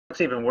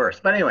even worse.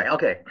 But anyway,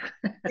 okay.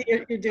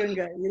 You're doing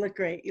good. You look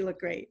great. You look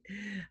great.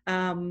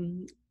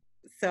 Um,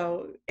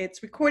 so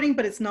it's recording,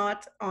 but it's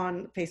not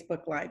on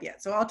Facebook Live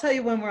yet. So I'll tell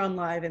you when we're on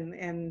live,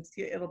 and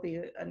it'll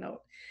be a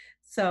note.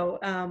 So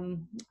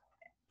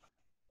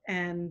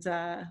and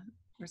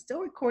we're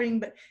still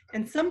recording,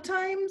 and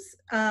sometimes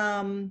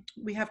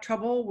we have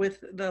trouble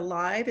with the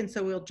live, and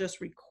so we'll just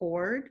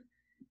record,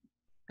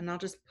 and I'll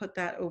just put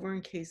that over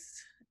in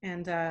case.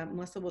 And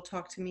Melissa will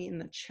talk to me in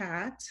the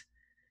chat.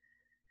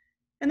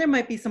 And there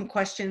might be some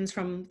questions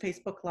from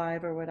Facebook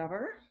Live or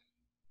whatever.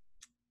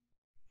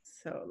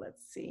 So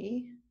let's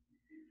see.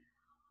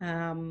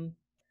 So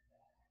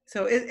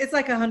it's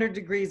like 100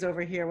 degrees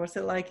over here. What's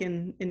it like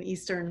in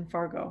Eastern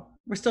Fargo?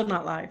 We're still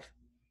not live.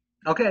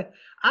 Okay.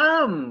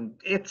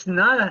 It's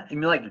not, I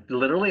mean, like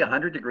literally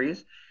 100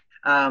 degrees.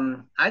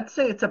 I'd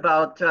say it's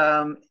about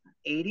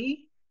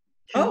 80.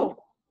 Oh,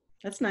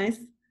 that's nice.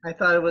 I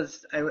thought it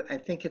was, I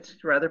think it's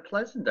rather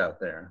pleasant out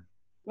there.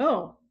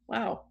 Oh,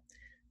 wow.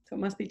 So it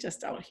must be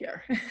just out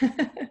here.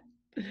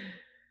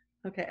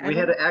 Okay. We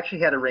actually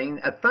had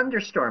a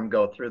thunderstorm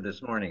go through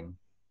this morning.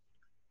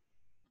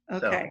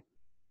 Okay. So.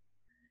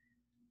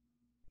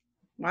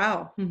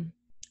 Wow.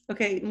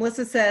 Okay.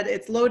 Melissa said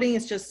it's loading.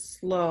 It's just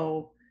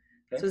slow.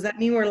 Okay. So does that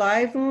mean we're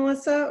live,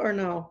 Melissa, or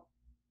no?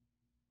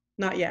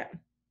 Not yet.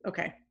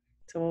 Okay.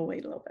 So we'll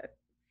wait a little bit.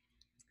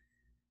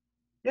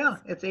 Yeah,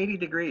 it's 80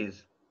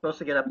 degrees. Supposed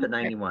to get up to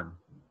 91.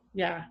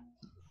 Yeah.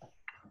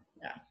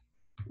 Yeah.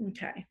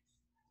 Okay.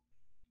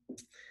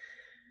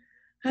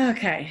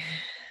 Okay.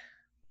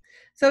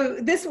 So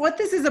what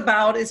this is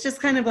about is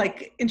just kind of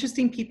like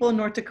interesting people in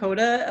North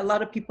Dakota. A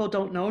lot of people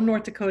don't know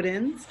North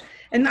Dakotans,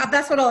 and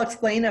that's what I'll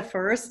explain at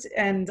first,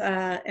 and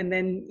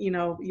then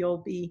you'll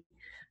be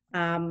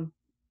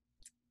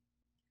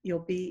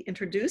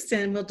introduced,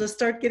 and we'll just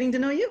start getting to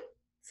know you.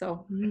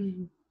 So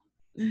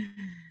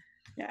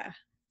yeah,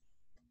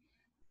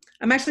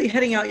 I'm actually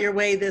heading out your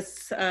way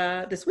this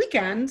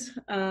weekend.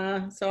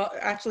 So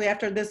actually,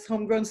 after this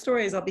Homegrown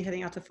Stories, I'll be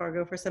heading out to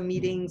Fargo for some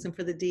meetings and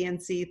for the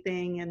DNC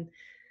thing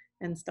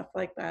and stuff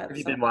like that. Have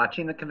you been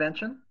watching the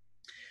convention?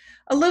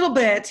 A little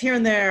bit here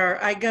and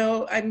there.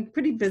 I'm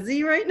pretty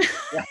busy right now.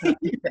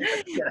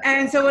 Yeah.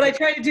 And so what I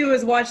try to do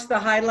is watch the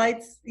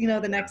highlights,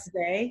 the next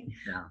day.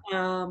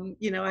 Yeah.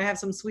 I have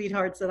some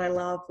sweethearts that I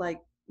love,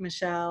 like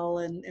Michelle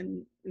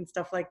and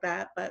stuff like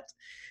that. But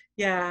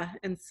yeah,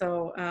 and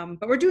so,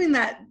 but we're doing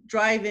that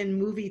drive-in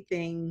movie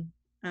thing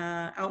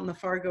out in the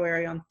Fargo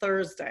area on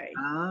Thursday.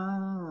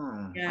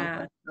 Oh,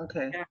 yeah.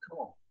 Okay. Yeah.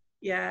 Cool.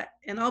 Yeah,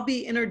 and I'll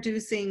be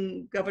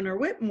introducing Governor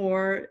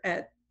Whitmore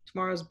at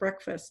tomorrow's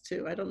breakfast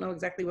too. I don't know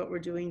exactly what we're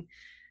doing.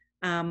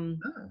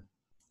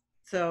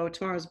 So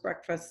tomorrow's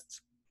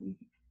breakfast,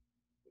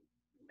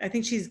 I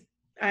think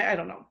I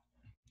don't know.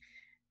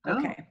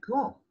 Okay. Oh,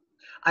 cool.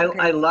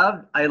 I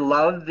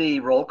love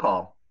the roll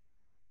call.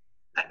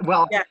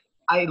 Well, yeah.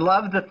 I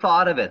love the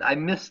thought of it. I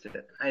missed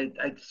it.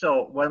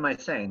 So what am I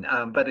saying?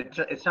 But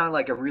it sounded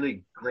like a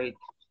really great,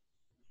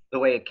 the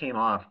way it came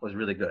off was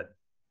really good.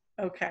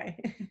 Okay.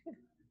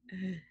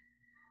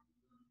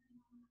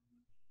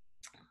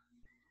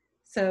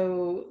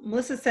 So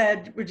Melissa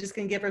said we're just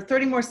going to give her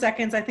 30 more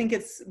seconds. I think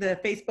it's the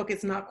Facebook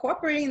is not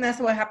cooperating. That's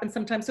what happens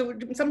sometimes. So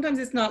sometimes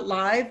it's not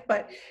live,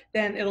 but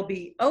then it'll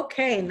be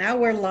okay. Now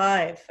we're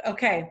live.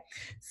 Okay.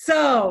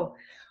 So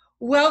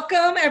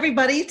welcome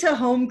everybody to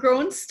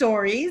Homegrown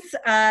Stories.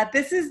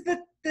 This is the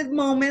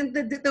moment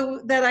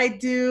that I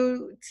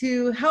do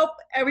to help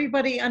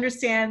everybody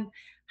understand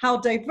how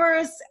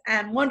diverse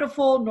and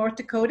wonderful North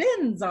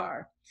Dakotans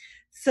are.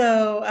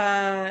 So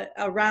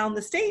around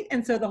the state,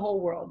 and so the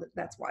whole world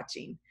that's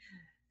watching.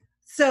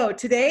 So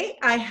today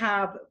I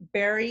have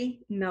Barry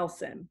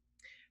Nelson.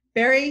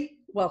 Barry,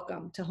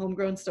 welcome to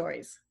Homegrown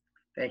Stories.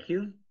 Thank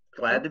you.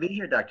 Glad to be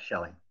here, Dr.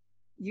 Shelley.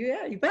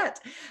 Yeah, you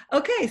bet.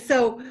 Okay,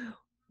 so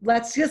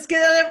let's just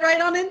get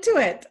right on into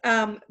it.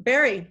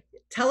 Barry,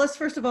 tell us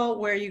first of all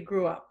where you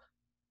grew up.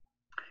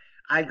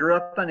 I grew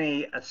up on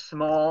a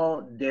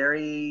small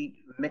dairy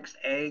mixed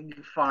egg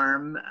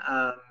farm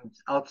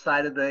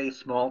outside of the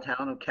small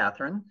town of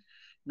Catherine,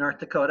 North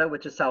Dakota,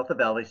 which is south of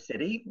Valley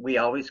City. We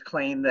always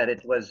claimed that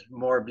it was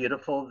more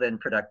beautiful than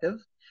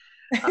productive,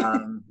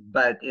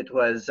 but it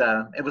was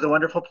a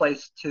wonderful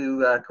place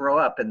to grow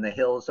up in the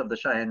hills of the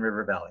Cheyenne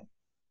River Valley.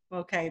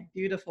 Okay,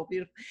 beautiful,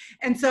 beautiful.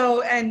 And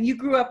so, and you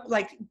grew up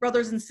like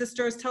brothers and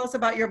sisters. Tell us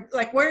about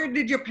where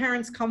did your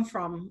parents come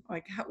from?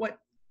 Like what?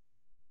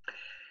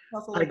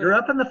 I grew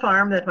up on the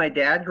farm that my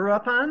dad grew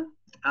up on.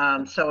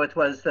 So it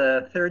was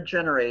the third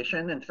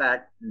generation. In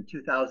fact, in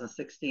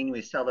 2016,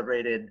 we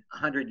celebrated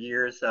 100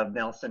 years of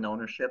Nelson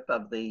ownership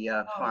of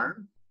the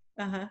farm.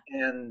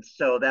 And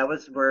so that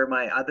was where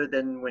other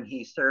than when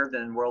he served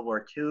in World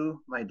War II,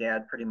 my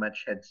dad pretty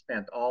much had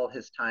spent all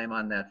his time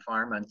on that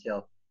farm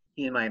until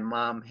he and my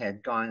mom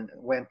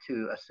went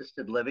to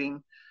assisted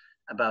living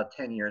about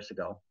 10 years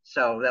ago.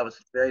 So that was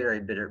very, very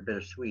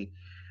bittersweet.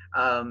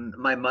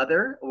 My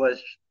mother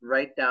was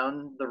right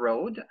down the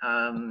road.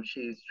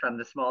 She's from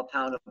the small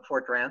town of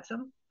Fort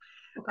Ransom.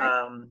 Okay.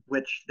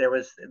 which it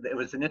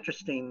was an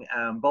interesting,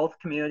 both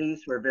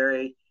communities were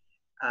very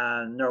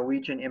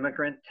Norwegian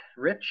immigrant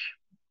rich,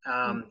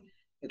 Mm.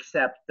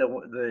 except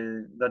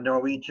the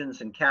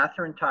Norwegians in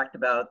Catherine talked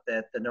about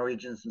that the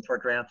Norwegians in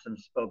Fort Ransom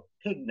spoke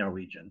pig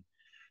Norwegian.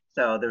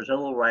 So there's a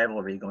little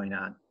rivalry going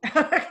on.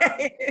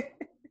 Okay.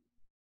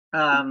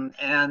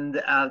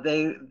 And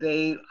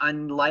they,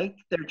 unlike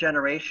their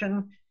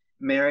generation,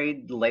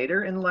 married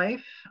later in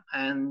life,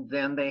 and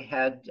then they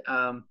had,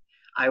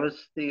 I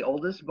was the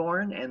oldest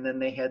born, and then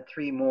they had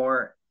three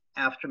more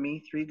after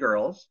me, three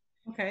girls.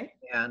 Okay.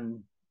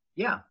 And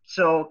yeah,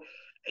 so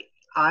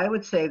I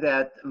would say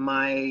that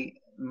my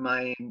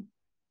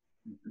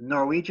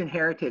Norwegian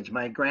heritage,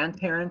 my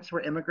grandparents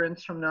were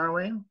immigrants from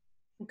Norway,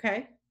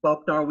 Okay.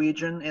 spoke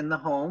Norwegian in the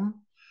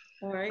home.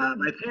 All right.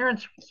 My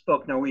parents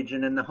spoke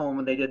Norwegian in the home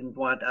and they didn't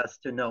want us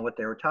to know what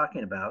they were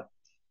talking about.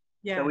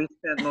 So Yeah. we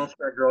spent most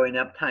of our growing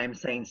up time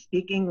saying,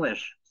 speak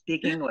English,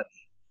 speak English.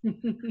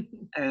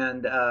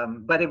 And,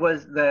 but it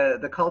was,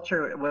 the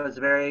culture was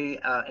very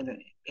an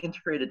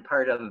integrated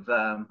part of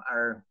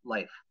our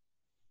life.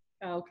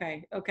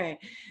 Okay. Okay.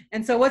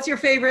 And so what's your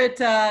favorite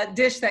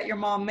dish that your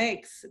mom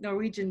makes?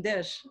 Norwegian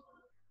dish.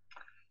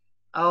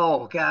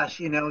 Oh gosh,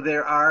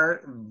 there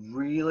are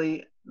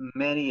really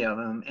many of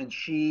them. And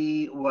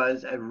she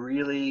was a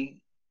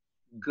really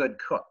good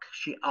cook.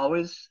 She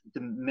always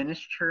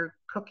diminished her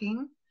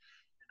cooking.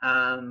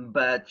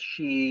 But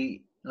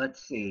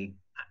let's see,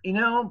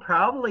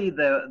 probably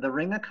the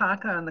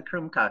ringakaka and the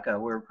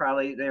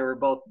krumkaka they were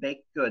both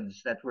baked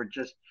goods that were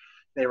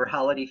they were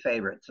holiday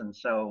favorites. And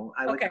so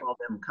I would Okay. call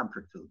them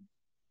comfort food.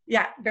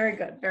 Yeah, very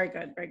good, very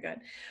good, very good.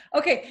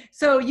 Okay,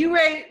 so you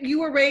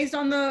were raised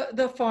on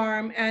the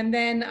farm, and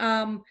then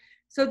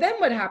so then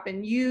what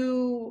happened?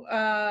 You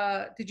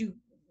did you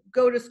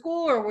go to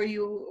school, or were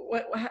you?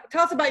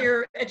 Tell us about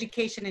your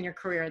education and your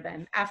career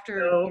then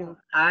after So you.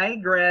 I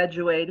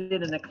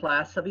graduated in a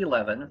class of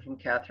 11 from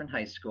Catherine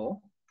High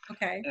School.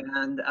 Okay.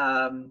 And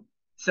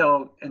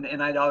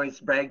and I'd always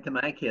brag to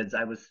my kids,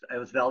 I was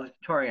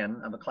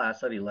valedictorian of a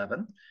class of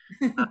 11.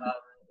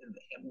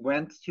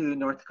 Went to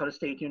North Dakota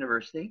State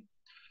University.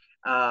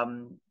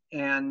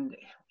 And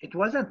it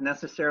wasn't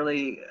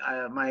necessarily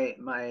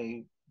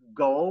my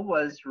goal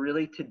was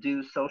really to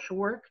do social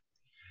work.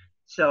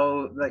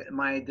 So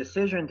my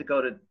decision to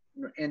go to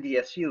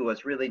NDSU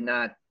was really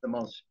not the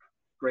most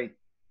great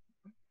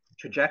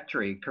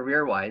trajectory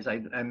career-wise.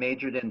 I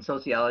majored in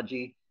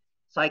sociology,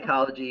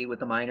 psychology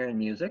with a minor in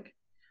music.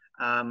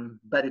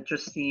 But it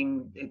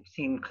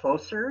seemed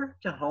closer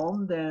to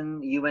home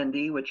than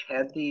UND, which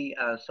had the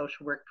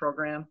social work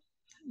program.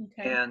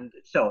 Okay. And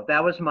so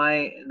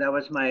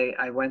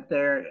I went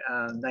there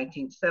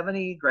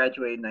 1970,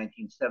 graduated in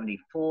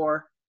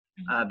 1974,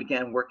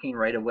 began working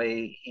right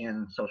away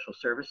in social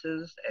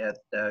services at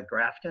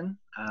Grafton,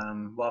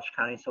 Walsh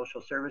County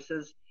Social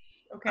Services.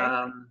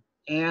 Okay.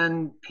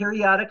 And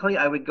periodically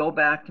I would go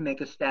back to make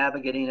a stab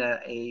at getting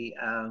a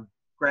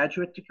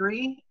graduate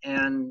degree,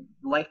 and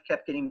life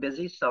kept getting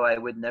busy, so I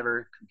would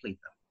never complete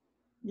them.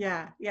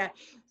 Yeah, yeah.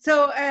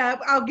 So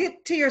I'll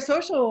get to your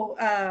social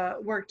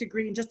work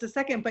degree in just a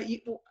second, but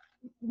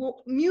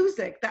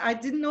music, that I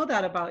didn't know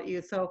that about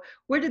you. So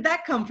where did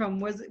that come from?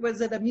 Was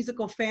it a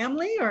musical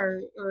family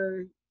or?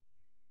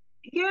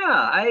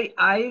 Yeah,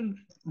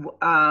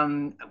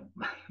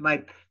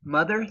 my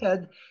mother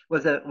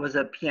was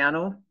a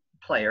piano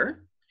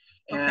player,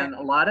 Okay. and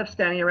a lot of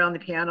standing around the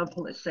piano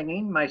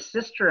singing. My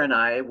sister and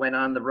I went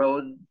on the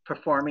road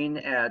performing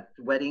at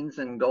weddings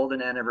and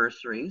golden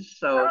anniversaries.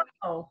 So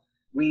Oh.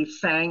 we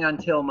sang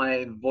until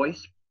my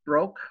voice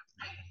broke.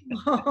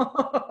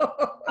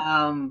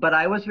 But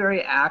I was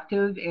very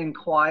active in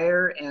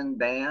choir and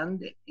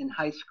band in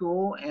high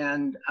school,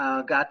 and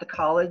got to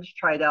college,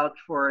 tried out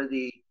for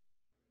the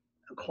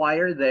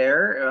choir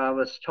there. I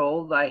was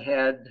told I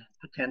had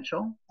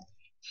potential.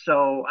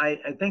 So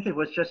I think it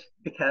was just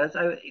because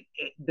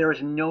there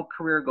was no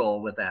career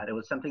goal with that. It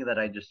was something that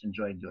I just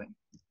enjoyed doing.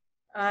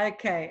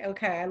 Okay,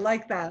 okay. I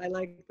like that. I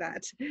like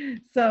that.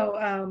 So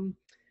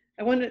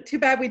I wonder, too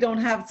bad we don't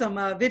have some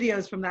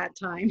videos from that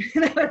time.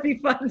 That would be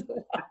fun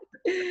to watch.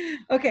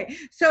 Okay,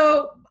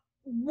 so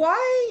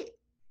why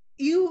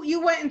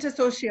you went into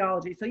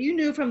sociology? So you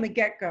knew from the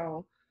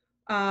get-go.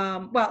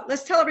 Well,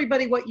 let's tell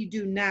everybody what you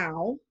do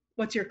now.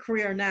 What's your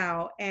career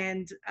now?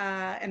 And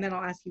then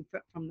I'll ask you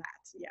from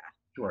that. Yeah.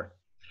 Sure.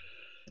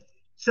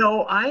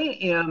 So I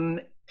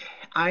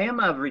am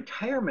of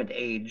retirement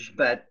age,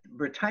 but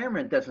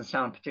retirement doesn't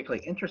sound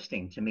particularly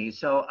interesting to me.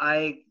 So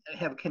I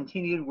have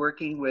continued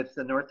working with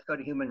the North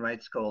Dakota Human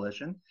Rights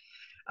Coalition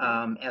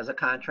as a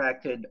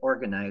contracted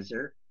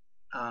organizer.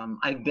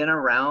 I've been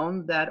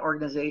around that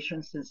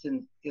organization since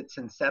its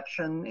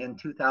inception in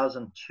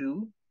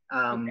 2002,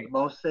 Okay.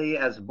 mostly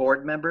as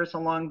board members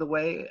along the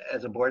way,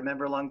 as a board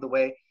member along the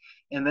way.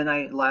 And then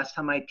last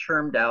time I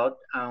termed out,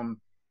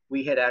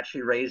 we had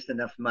actually raised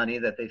enough money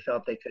that they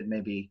felt they could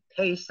maybe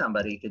pay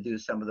somebody to do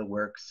some of the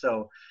work.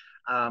 So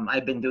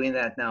I've been doing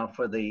that now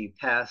for the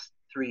past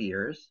 3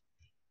 years.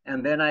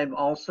 And then I'm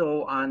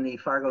also on the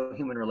Fargo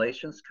Human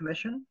Relations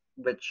Commission.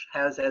 which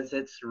has as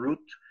its root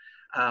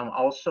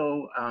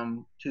also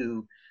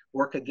to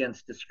work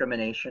against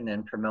discrimination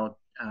and promote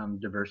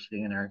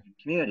diversity in our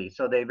community.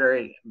 So they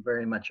very,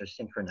 very much are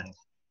synchronized.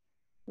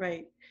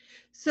 Right.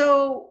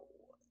 So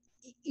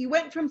you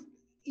went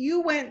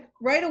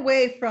right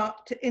away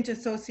into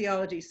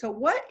sociology. So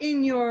what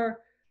in your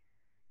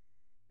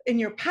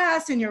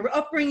past, in your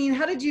upbringing,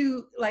 how did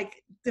you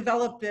like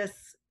develop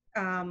this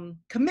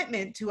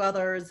commitment to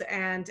others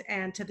and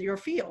to your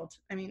field?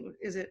 I mean,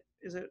 is it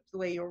the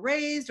way you were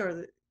raised,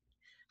 or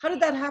how did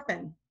that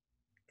happen?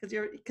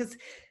 Because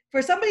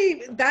for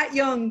somebody that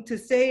young to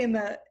stay in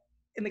the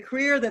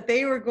career that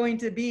they were going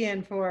to be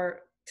in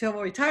for till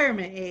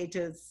retirement age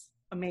is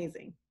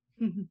amazing.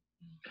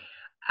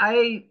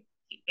 I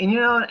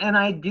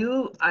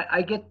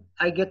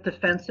get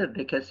defensive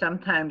because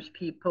sometimes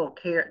people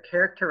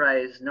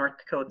characterize North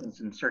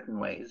Dakotans in certain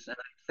ways, and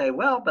I say,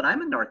 well, but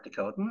I'm a North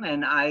Dakotan,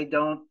 and I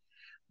don't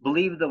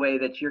believe the way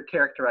that you're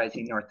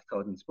characterizing North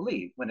Dakotans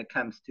believe when it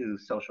comes to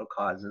social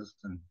causes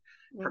and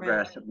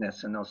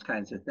progressiveness and those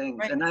kinds of things.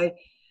 Right. And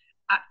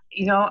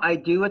I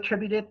do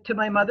attribute it to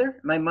my mother.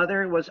 My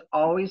mother was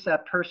always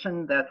that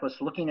person that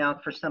was looking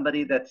out for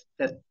somebody that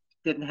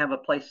didn't have a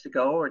place to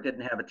go or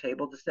didn't have a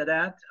table to sit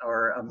at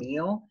or a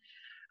meal.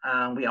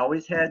 We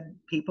always had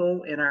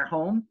people in our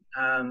home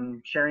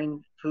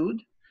sharing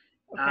food.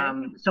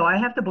 Okay. So I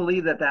have to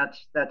believe that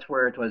that's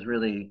where it was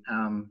really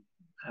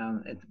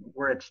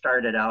where it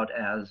started out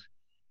as.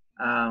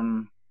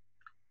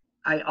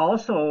 I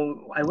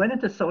went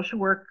into social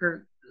work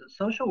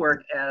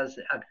as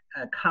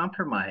a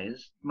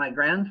compromise. My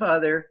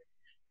grandfather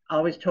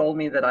always told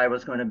me that I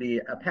was going to be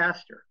a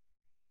pastor.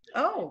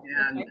 Oh,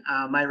 and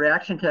my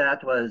reaction to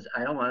that was,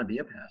 I don't want to be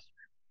a pastor.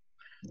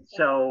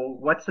 So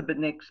what's the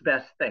next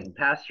best thing?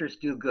 Pastors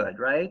do good,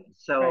 right?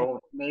 So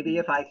maybe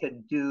if I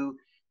could do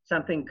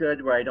something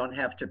good where I don't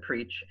have to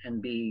preach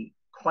and be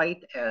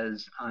quite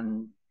as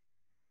on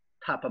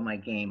top of my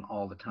game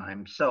all the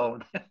time. So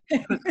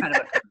it was kind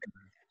of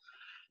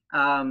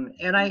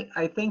and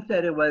I think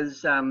that it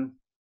was,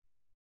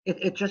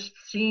 it just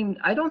seemed,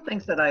 I don't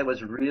think that I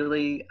was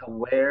really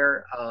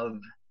aware of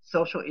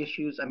social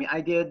issues. I mean,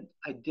 I did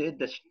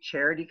this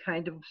charity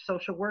kind of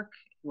social work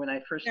when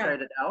I first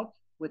started out,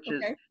 which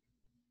is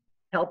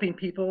helping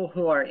people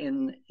who are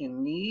in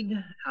need.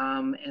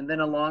 And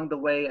then along the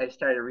way, I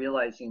started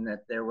realizing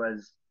that there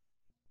was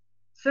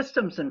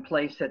systems in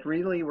place that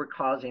really were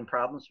causing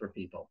problems for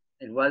people.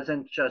 It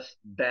wasn't just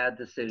bad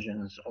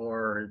decisions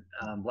or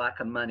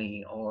lack of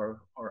money or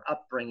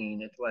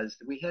upbringing. It was,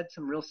 we had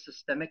some real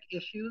systemic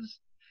issues.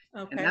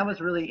 And that was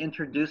really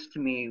introduced to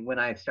me when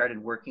I started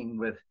working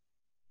with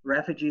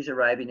refugees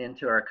arriving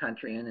into our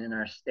country and in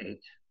our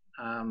state.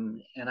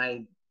 And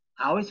I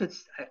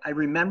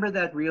remember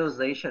that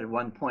realization at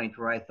one point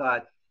where I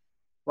thought,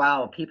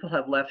 wow, people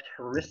have left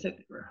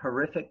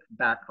horrific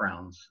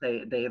backgrounds.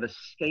 They have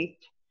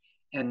escaped,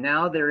 and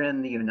now they're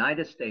in the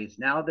United States.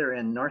 Now they're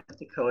in North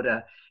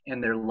Dakota,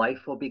 and their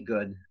life will be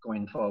good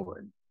going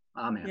forward.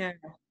 Amen. Yeah.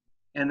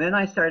 And then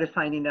I started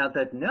finding out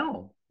that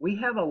no, we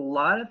have a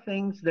lot of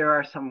things. There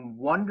are some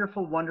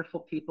wonderful, wonderful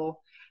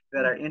people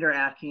that are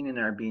interacting and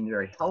are being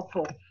very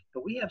helpful,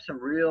 but we have some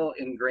real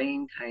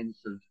ingrained kinds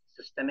of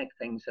systemic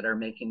things that are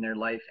making their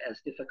life as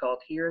difficult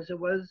here as it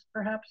was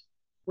perhaps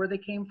where they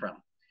came from.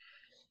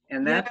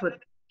 And that's what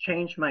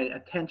changed my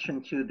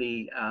attention to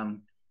the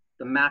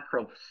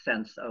macro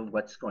sense of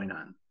what's going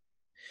on.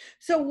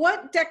 So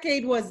what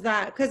decade was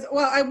that? Because,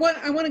 well, I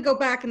want to go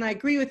back, and I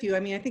agree with you. I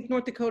mean, I think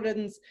North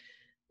Dakotans,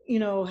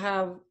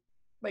 have,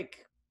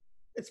 like,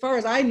 as far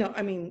as I know,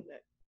 I mean,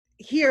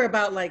 hear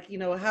about, like,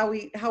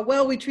 how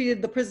well we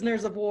treated the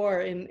prisoners of war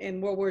in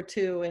World War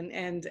II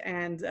and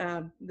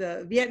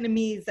the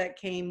Vietnamese that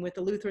came with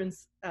the Lutheran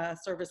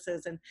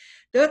services, and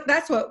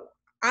that's what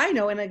I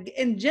know. And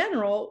in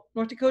general,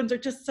 North Dakotans are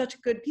just such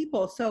good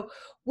people. So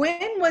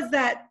when was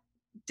that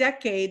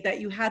decade that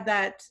you had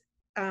that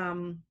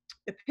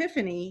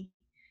epiphany?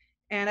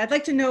 And I'd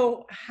like to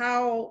know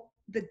how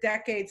the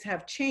decades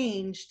have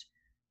changed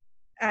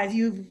as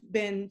you've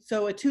been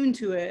so attuned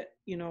to it,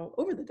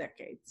 over the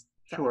decades.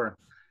 So. Sure.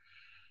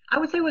 I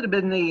would say it would have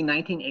been the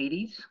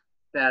 1980s.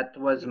 That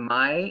was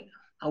my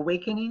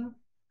awakening.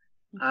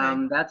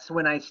 Okay. That's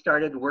when I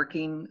started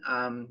working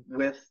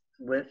with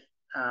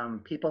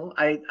people.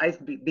 I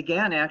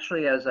began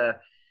actually as a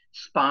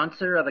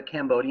sponsor of a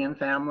Cambodian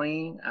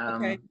family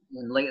in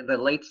the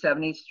late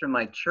 70s through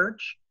my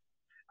church.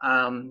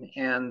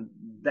 And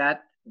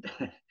that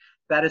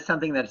that is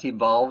something that's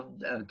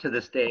evolved to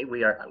this day.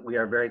 We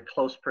are very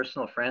close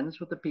personal friends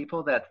with the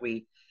people that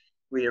we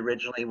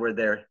originally were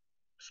their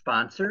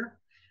sponsor.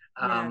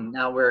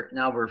 Now we're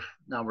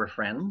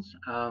friends.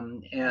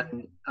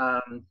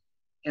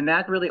 And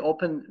that really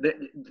opened,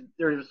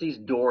 there's these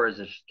doors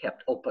that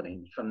kept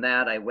opening. From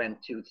that, I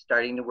went to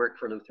starting to work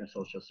for Lutheran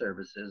Social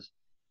Services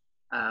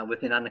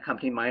with an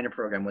unaccompanied minor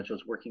program, which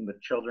was working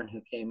with children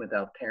who came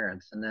without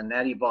parents. And then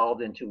that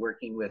evolved into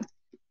working with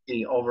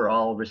the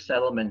overall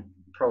resettlement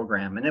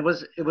program. And it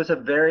was a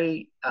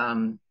very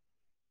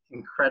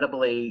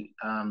incredibly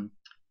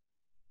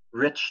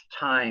rich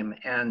time.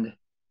 And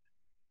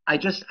I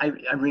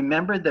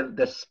remember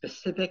the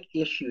specific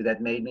issue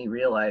that made me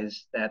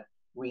realize that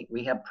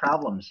we have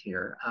problems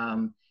here.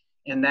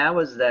 And that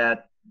was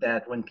that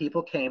when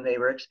people came, they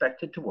were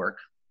expected to work.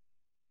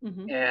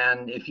 Mm-hmm.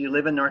 And if you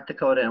live in North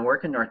Dakota and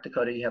work in North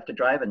Dakota, you have to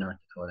drive in North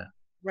Dakota.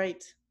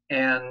 Right.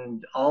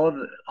 And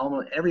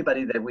almost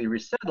everybody that we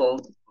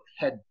resettled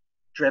had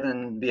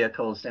driven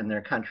vehicles in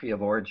their country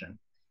of origin,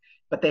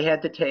 but they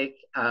had to take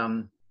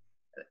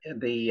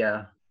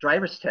the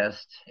driver's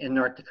test in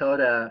North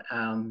Dakota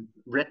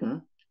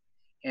written,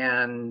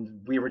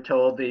 and we were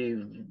told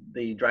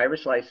the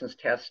driver's license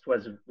test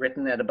was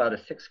written at about a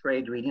 6th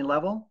grade reading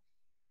level.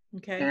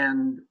 Okay.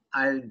 And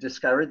I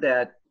discovered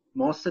that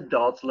most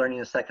adults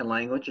learning a second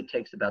language, it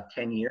takes about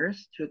 10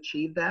 years to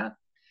achieve that.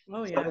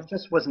 Oh So yeah. it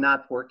just was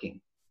not working.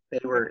 They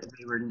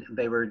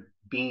were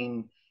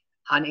being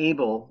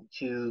unable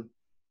to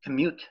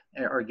commute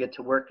or get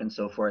to work and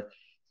so forth.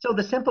 So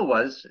the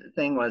simple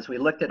thing was we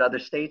looked at other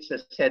states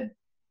that said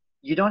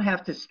you don't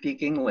have to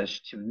speak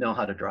English to know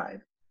how to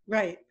drive.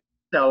 Right.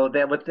 So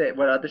that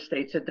what other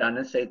states had done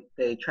is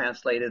they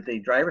translated the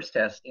driver's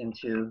test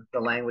into the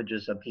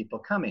languages of people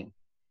coming.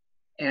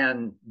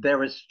 And there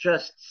was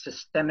just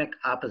systemic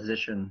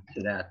opposition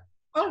to that.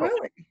 Oh,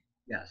 really?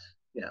 Yes,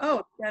 yes.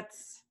 Oh,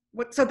 that's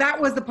what. So that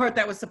was the part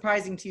that was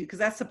surprising to you, because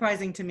that's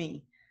surprising to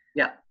me.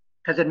 Yeah,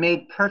 because it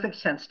made perfect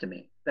sense to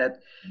me that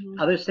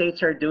other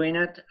states are doing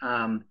it.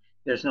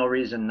 There's no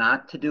reason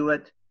not to do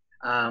it.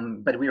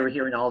 But we were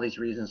hearing all these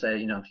reasons that,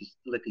 if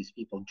you let these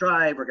people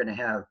drive, we're going to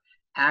have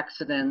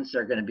accidents.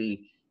 They're going to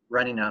be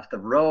running off the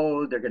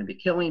road. They're going to be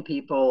killing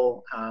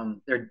people.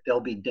 They'll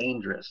be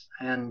dangerous.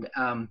 And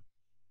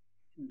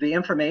the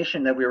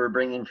information that we were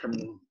bringing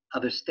from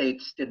other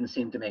states didn't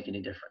seem to make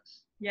any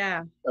difference.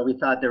 Yeah. So we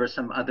thought there were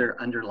some other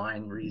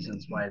underlying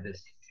reasons why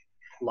this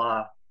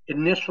law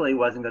initially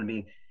wasn't going to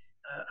be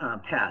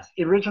passed.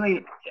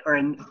 Originally, or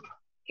in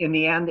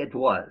the end, it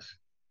was.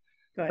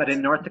 Good. But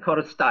in North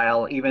Dakota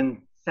style,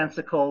 even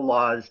sensical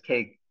laws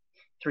take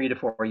 3 to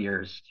 4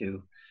 years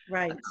to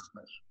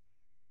accomplish.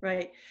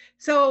 Right.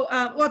 So,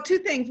 well, two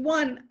things.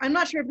 One, I'm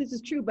not sure if this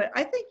is true, but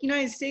I think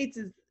United States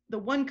is the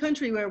one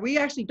country where we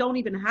actually don't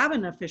even have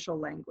an official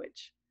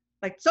language.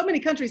 Like so many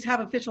countries have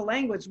official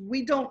language,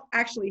 we don't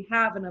actually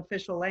have an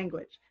official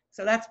language.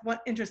 So that's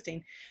what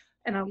interesting.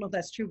 And I don't know if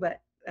that's true, but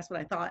that's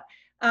what I thought.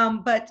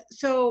 But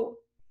so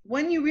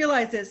when you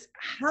realize this,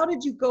 how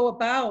did you go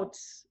about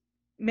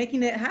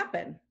making it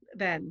happen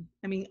then?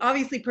 I mean,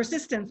 obviously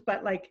persistence,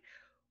 but like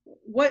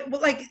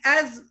like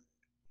as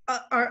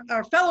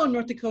our fellow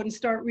North Dakotans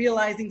start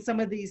realizing some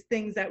of these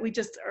things that we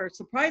just are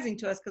surprising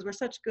to us because we're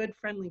such good,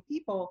 friendly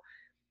people.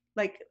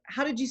 Like,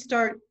 how did you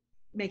start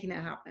making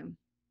it happen?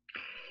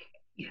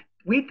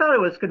 We thought it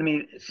was going to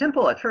be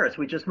simple at first.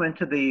 We just went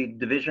to the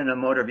Division of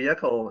Motor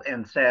Vehicle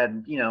and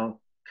said,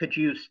 could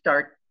you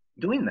start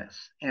doing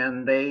this?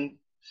 And they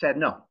said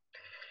no.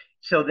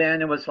 So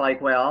then it was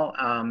like, well,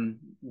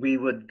 we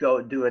would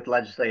go do it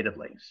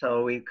legislatively.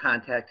 So we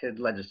contacted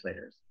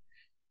legislators.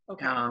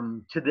 Okay.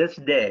 To this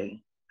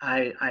day,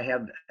 I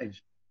have an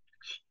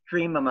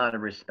extreme amount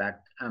of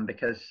respect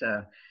because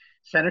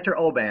Senator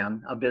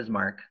Oban of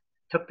Bismarck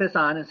took this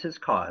on as his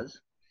cause.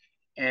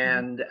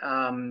 And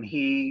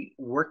he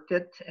worked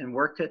it and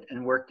worked it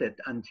and worked it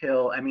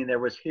until, there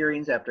was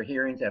hearings after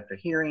hearings after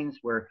hearings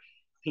where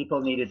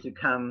people needed to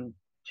come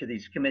to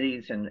these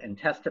committees and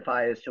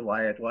testify as to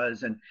why it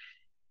was. And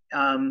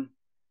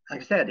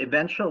like I said,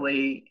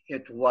 eventually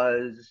it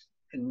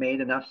made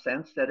enough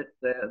sense that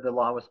the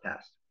law was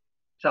passed.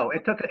 So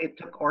it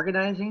took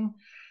organizing,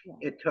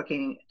 it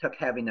took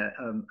having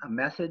a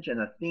message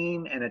and a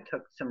theme, and it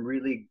took some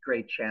really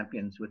great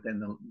champions within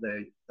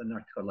the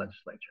North Dakota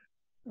legislature.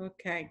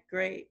 Okay,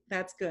 great.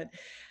 That's good.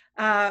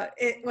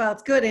 Well,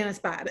 it's good and it's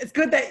bad. It's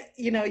good that,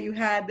 you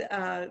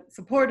had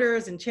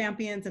supporters and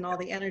champions and all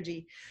the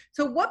energy.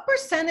 So what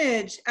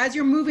percentage, as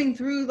you're moving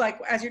through, like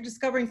as you're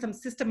discovering some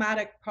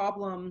systematic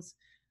problems,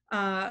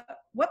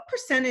 what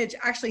percentage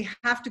actually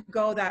have to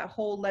go that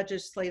whole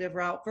legislative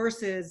route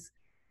versus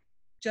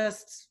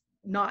just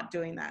not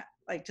doing that,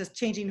 like just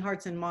changing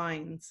hearts and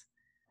minds?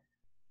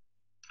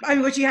 I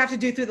mean, what you have to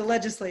do through the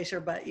legislature,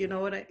 but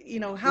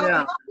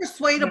how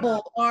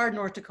persuadable are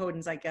North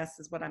Dakotans, I guess,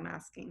 is what I'm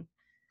asking.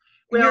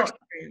 In your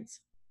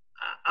experience.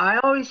 I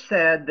always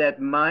said that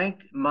my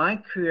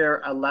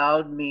career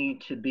allowed me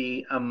to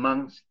be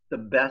amongst the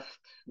best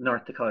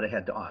North Dakota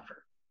had to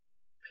offer.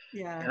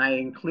 Yeah. And I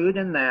include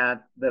in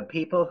that the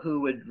people who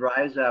would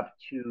rise up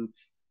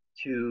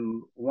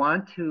to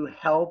want to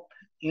help,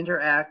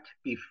 interact,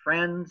 be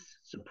friends,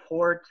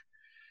 support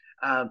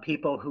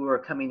people who are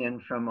coming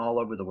in from all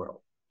over the world.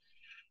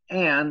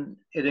 And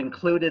it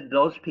included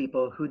those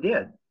people who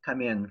did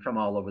come in from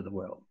all over the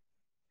world.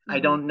 I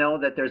don't know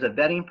that there's a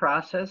vetting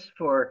process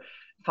for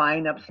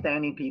fine,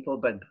 upstanding people,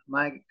 but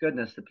my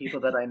goodness, the people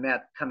that I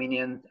met coming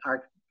in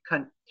our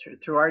country,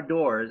 through our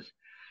doors,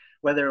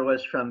 whether it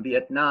was from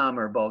Vietnam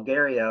or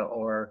Bulgaria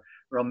or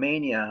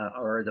Romania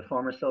or the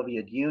former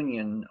Soviet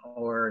Union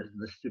or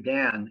the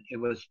Sudan, it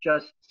was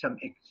just some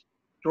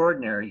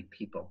extraordinary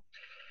people.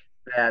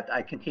 that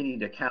I continue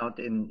to count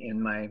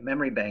in my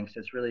memory banks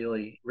as really,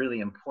 really, really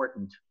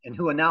important, and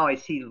who now I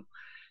see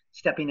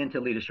stepping into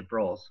leadership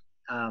roles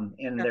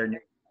in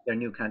their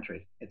new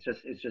country. It's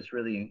just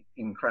really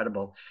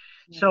incredible.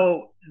 Yeah.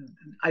 So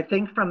I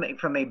think from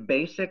a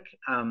basic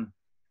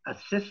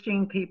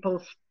assisting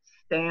people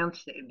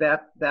stance,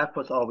 that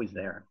was always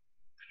there.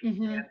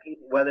 Mm-hmm.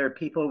 Whether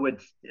people would,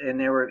 and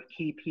there were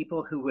key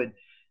people who would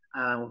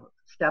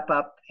step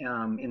up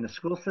in the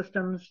school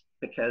systems,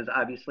 because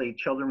obviously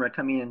children were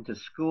coming into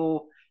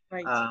school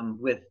Right.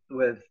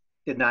 with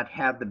did not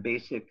have the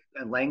basic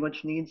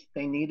language needs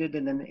they needed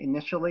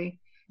initially.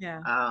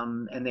 Yeah.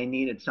 And they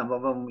needed, some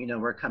of them,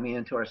 were coming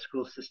into our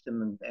school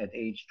system at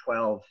age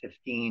 12,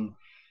 15.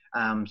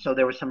 So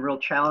there were some real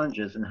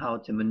challenges in how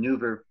to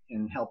maneuver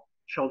and help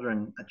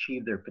children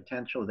achieve their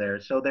potential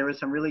there. So there were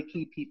some really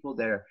key people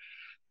there.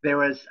 There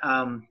was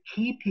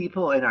key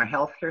people in our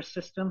healthcare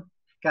system.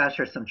 Gosh,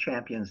 there's some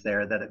champions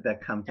there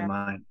that come to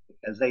mind,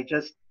 because they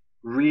just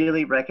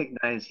really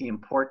recognize the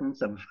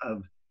importance of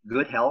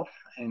good health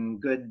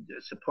and good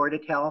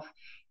supported health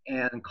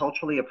and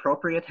culturally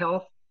appropriate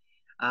health.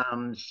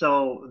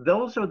 So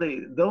those are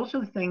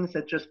the things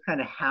that just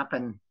kind of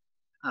happen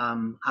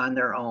on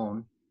their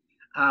own.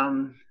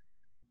 Um,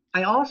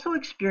 I also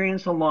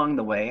experience along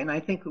the way, and I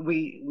think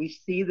we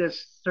see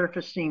this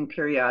surfacing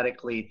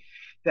periodically,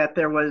 that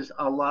there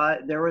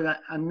were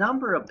a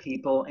number of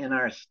people in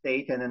our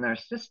state and in our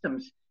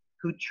systems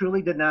who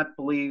truly did not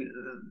believe,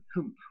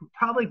 who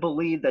probably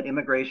believed that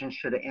immigration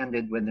should have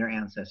ended when their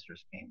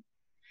ancestors came,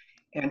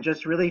 and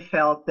just really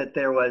felt that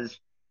there was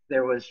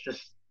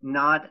just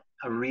not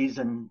a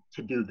reason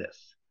to do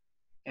this,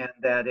 and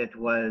that it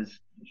was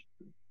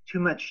too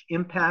much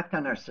impact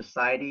on our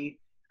society.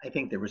 I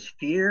think there was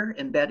fear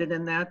embedded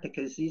in that,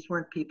 because these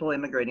weren't people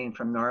immigrating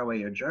from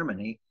Norway or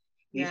Germany.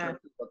 These were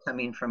people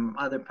coming from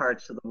other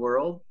parts of the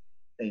world.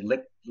 They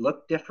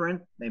looked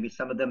different. Maybe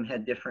some of them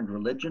had different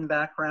religion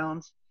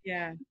backgrounds.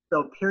 Yeah.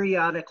 So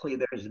periodically,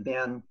 there's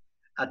been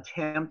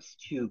attempts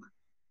to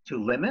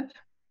limit,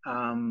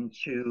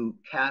 to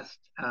cast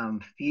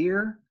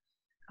fear.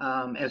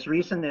 As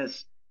recent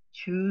as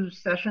 2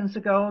 sessions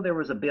ago, there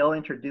was a bill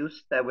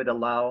introduced that would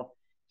allow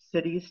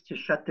cities to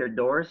shut their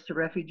doors to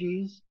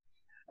refugees.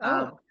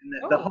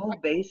 The whole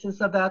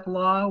basis of that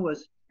law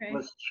was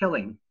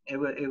chilling. It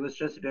was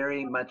just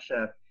very much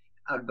a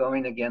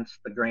going against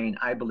the grain,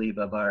 I believe,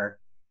 of our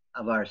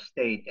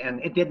state, and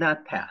it did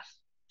not pass.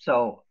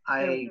 So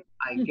I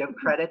give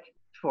credit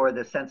for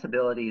the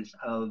sensibilities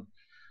of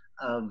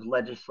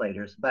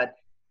legislators, but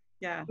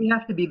we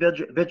have to be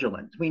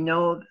vigilant. We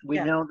know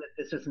that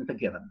this isn't a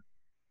given.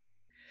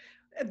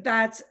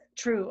 That's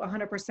true,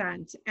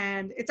 100%.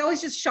 And it's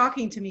always just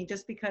shocking to me,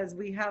 just because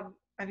we have,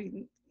 I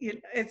mean,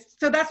 it's,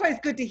 so that's why it's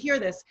good to hear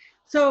this.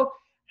 So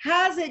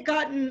has it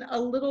gotten a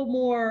little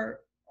more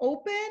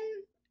open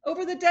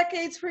over the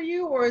decades for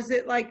you, or is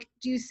it like,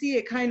 do you see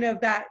it kind of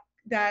that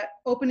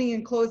opening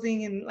and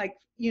closing, and like,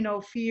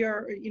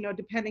 fear,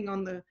 depending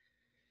on the.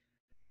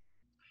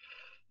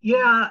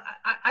 Yeah,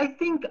 I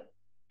think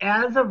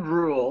as a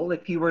rule,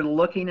 if you were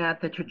looking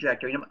at the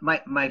trajectory,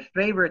 my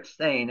favorite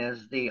saying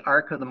is the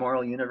arc of the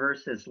moral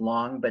universe is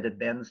long, but it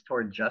bends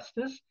toward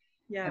justice.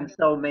 Yeah. And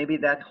so maybe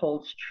that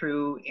holds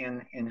true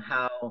in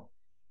how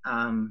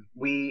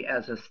we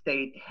as a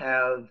state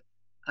have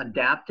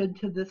adapted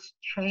to this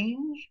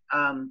change.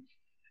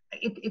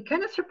 It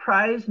kind of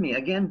surprised me,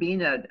 again,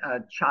 being a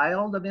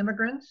child of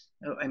immigrants.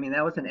 I mean,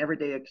 that was an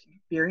everyday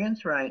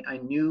experience where I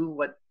knew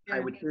what I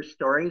would hear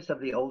stories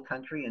of the old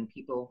country and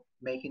people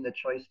making the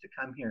choice to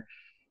come here.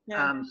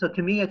 So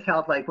to me, it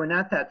felt like we're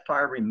not that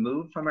far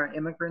removed from our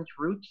immigrant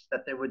roots,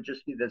 that there would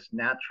just be this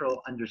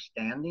natural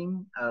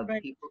understanding of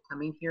people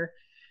coming here.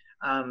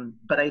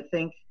 But I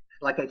think,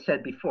 like I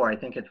said before, I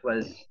think it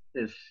was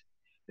this,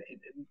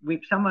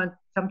 we've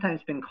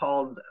sometimes been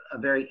called a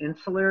very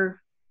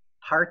insular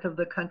part of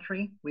the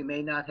country. We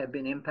may not have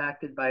been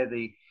impacted by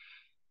the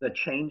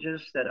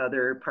changes that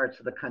other parts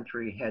of the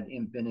country had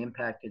been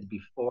impacted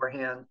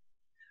beforehand.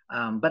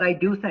 But I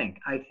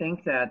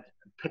think that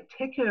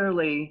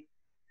particularly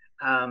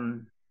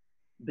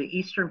the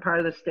eastern part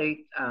of the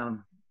state,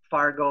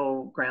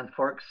 Fargo, Grand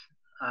Forks,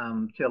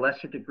 to a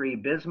lesser degree,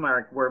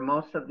 Bismarck, where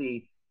most of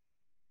the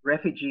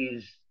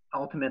refugees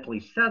ultimately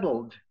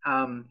settled,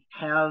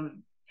 have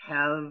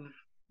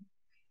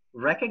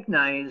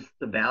recognized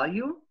the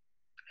value.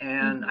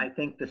 And I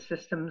think the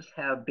systems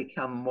have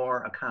become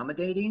more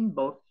accommodating,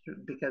 both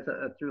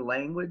through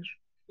language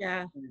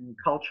and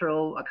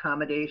cultural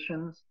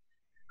accommodations.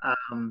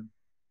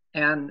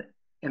 And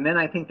then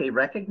I think they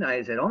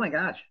recognize that, oh my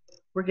gosh,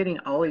 we're getting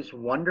all these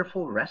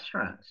wonderful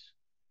restaurants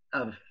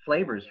of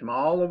flavors from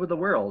all over the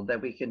world that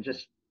we can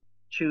just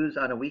choose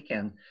on a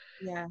weekend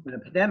when the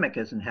pandemic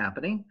isn't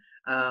happening.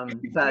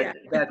 But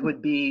that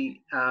would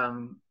be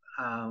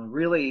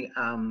really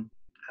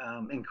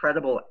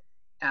incredible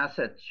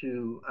asset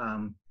to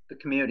the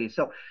community.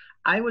 So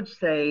I would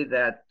say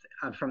that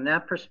from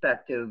that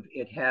perspective,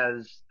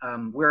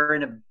 we're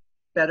in a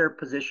better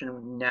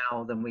position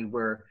now than we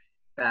were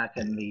back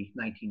in the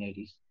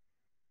 1980s.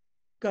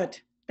 Good.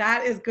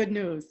 That is good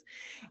news.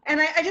 And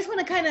I just want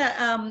to kind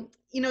of,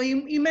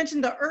 you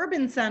mentioned the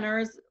urban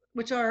centers,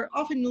 which are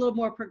often a little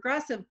more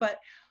progressive, but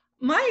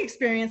my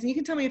experience, and you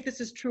can tell me if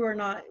this is true or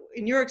not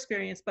in your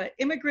experience, but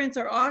immigrants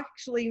are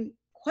actually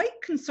quite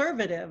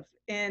conservative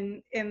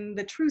in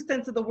the true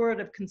sense of the word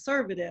of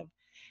conservative.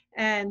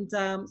 And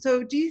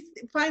so do you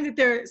find that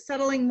they're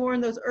settling more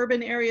in those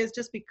urban areas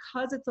just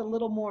because it's a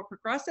little more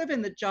progressive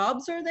and the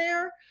jobs are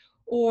there?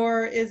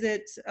 Or is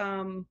it,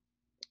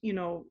 you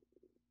know,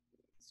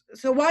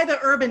 so why the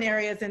urban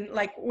areas, and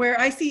like where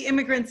I see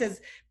immigrants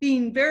as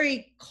being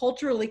very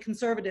culturally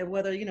conservative,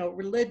 whether,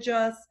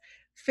 religious,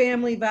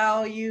 family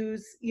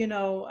values,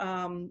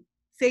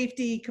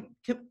 safety,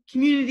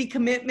 community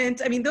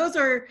commitment. I mean, those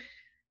are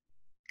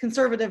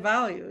conservative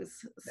values.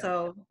 Yeah.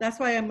 So that's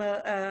why I'm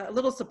a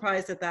little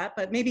surprised at that,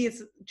 but maybe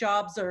it's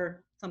jobs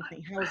or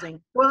something,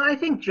 housing. Well, I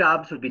think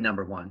jobs would be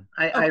number one.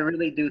 I Okay.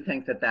 really do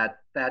think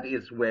that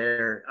is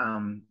where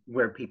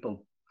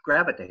people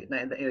gravitate,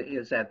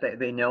 is that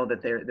they know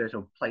that there's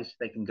a place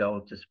they can go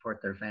to support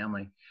their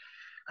family.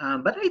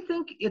 But I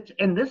think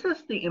and this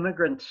is the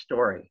immigrant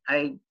story.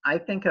 I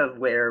think of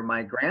where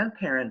my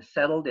grandparents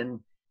settled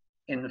in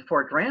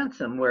Fort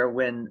Ransom, where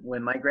when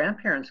my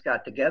grandparents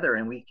got together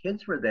and we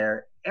kids were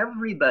there,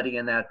 everybody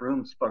in that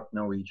room spoke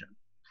Norwegian.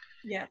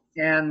 Yeah.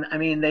 And I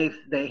mean,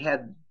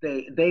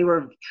 they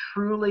were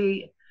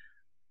truly,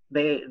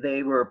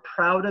 they were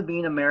proud of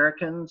being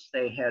Americans.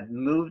 They had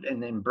moved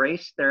and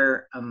embraced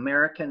their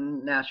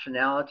American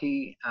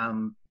nationality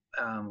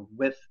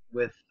with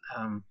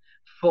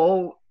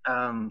full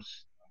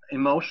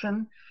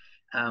emotion.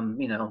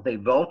 They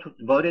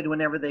voted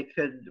whenever they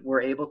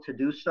were able to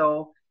do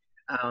so.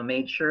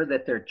 Made sure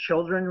that their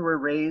children were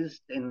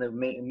raised in the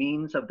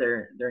means of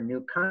their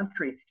new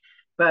country,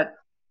 but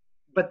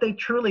they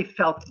truly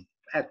felt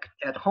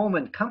at home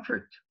and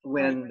comfort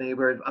when they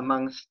were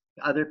amongst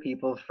other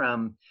people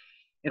from.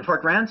 And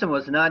Fort Ransom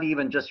was not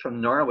even just from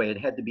Norway; it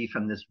had to be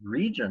from this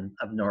region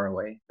of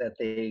Norway that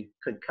they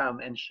could come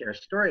and share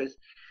stories.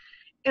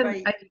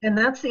 And and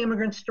that's the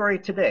immigrant story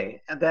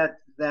today. That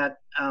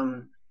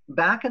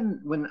back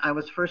when I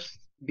was first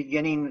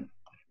beginning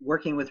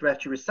working with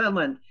refugee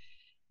resettlement,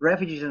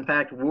 refugees, in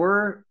fact,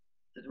 were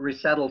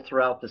resettled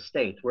throughout the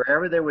state.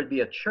 Wherever there would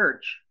be a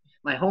church,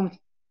 my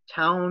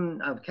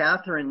hometown of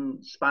Catherine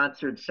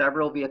sponsored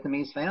several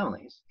Vietnamese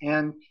families,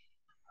 and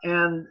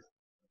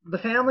the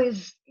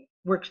families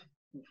were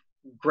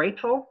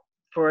grateful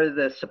for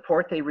the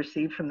support they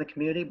received from the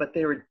community, but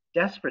they were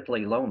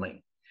desperately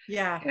lonely.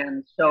 Yeah.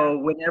 And so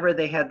whenever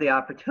they had the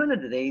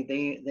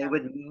opportunity, they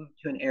would move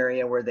to an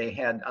area where they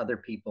had other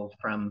people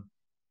from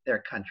their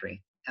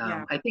country.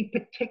 I think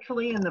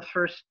particularly in the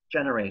first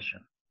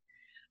generation.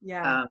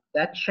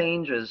 That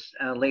changes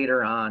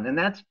later on. And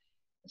that's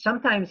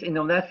sometimes,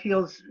 that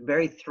feels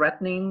very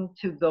threatening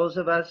to those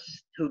of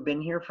us who've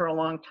been here for a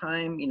long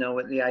time,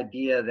 with the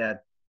idea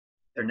that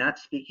they're not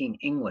speaking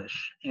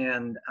English.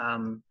 And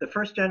the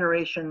first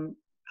generation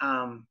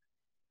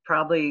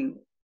probably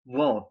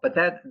won't, but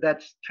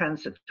that's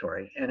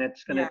transitory, and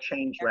it's going to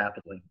change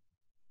rapidly.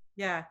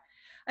 Yeah.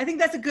 I think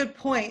that's a good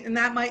point, and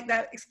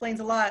that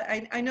explains a lot.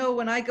 I know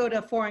when I go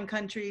to foreign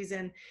countries,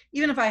 and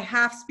even if I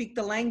half speak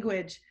the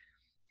language,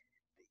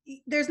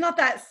 there's not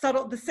that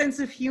subtle, the sense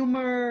of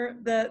humor,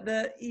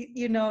 the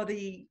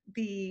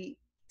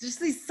just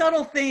these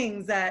subtle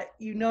things that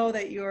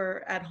that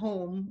you're at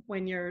home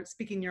when you're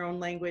speaking your own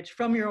language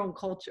from your own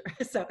culture.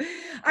 So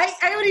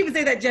I would even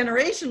say that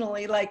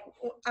generationally, like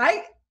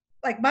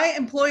my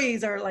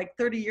employees are like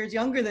 30 years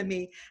younger than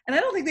me, and I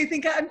don't think they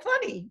think I'm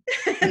funny.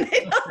 And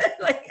they don't,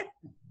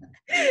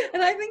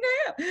 and I think I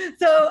am.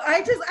 So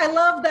I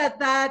love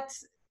that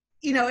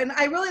and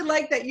I really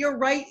like that you're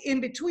right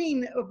in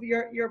between of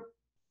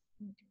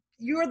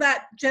you're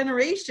that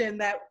generation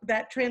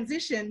that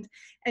transitioned,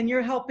 and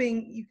you're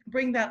helping you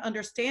bring that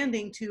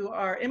understanding to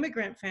our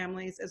immigrant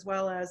families as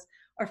well as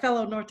our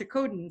fellow North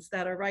Dakotans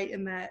that are right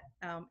in that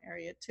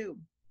area too.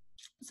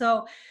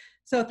 So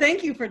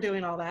thank you for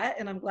doing all that,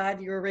 and I'm glad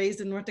you were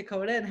raised in North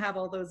Dakota and have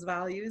all those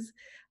values.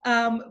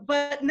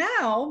 But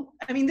now,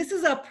 I mean, this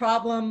is a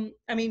problem.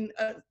 I mean,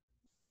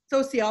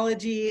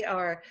 sociology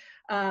or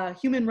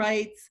human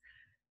rights.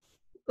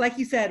 Like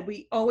you said,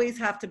 we always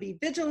have to be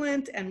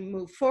vigilant and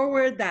move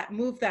forward,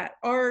 move that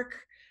arc,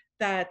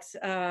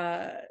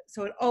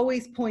 so it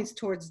always points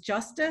towards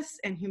justice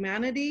and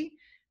humanity.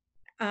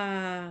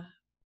 But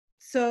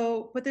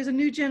there's a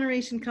new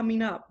generation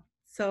coming up.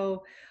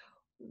 So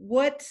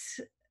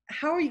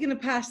how are you going to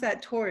pass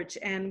that torch,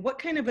 and what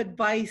kind of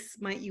advice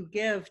might you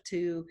give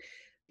to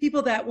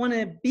people that want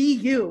to be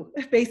you,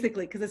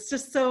 basically, because it's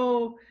just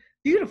so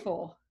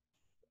beautiful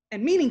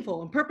and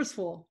meaningful and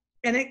purposeful.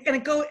 And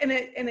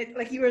it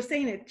like you were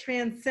saying, it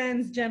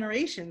transcends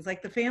generations.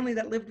 Like the family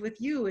that lived with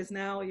you is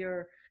now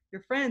your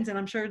friends, and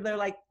I'm sure they're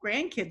like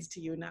grandkids to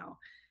you now,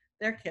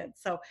 their kids.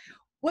 So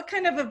what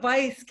kind of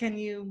advice can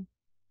you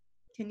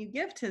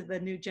give to the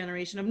new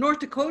generation of North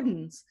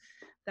Dakotans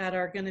that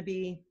are going to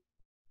be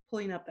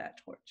pulling up that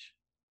torch?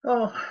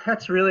 Oh,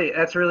 that's really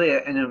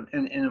an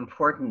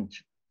important,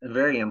 a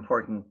very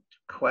important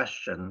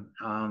question.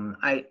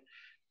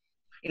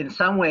 In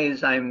some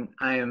ways,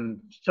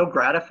 I'm so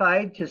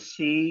gratified to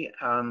see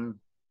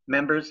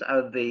members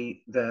of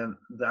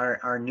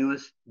our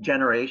newest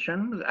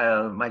generation.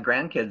 My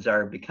grandkids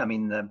are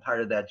becoming the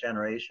part of that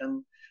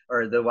generation,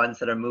 or the ones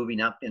that are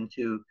moving up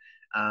into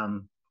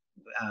and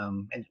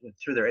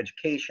through their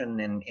education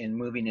and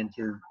moving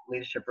into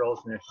leadership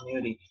roles in their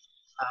community.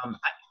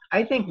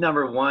 I think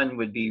number one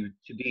would be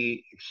to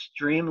be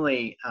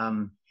extremely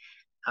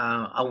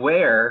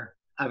aware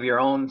of your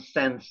own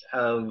sense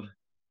of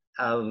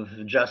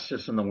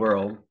justice in the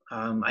world.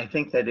 I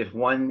think that if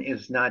one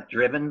is not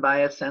driven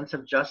by a sense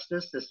of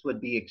justice, this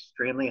would be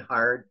extremely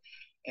hard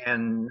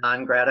and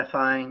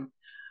non-gratifying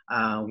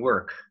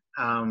work.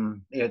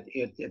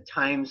 It at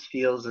times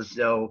feels as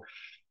though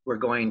we're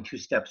going 2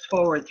 steps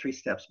forward, 3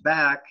 steps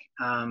back.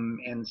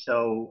 And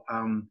so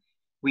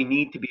we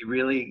need to be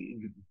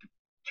really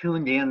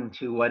tuned in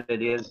to what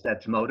it is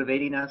that's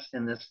motivating us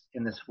in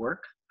this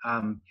work.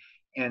 And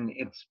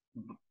it's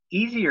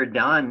easier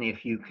done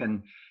if you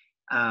can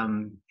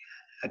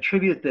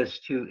attribute this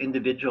to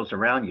individuals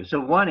around you. So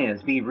one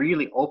is be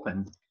really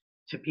open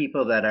to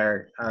people that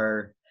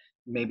are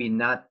maybe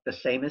not the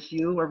same as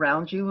you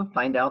around you.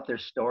 Find out their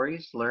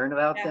stories, learn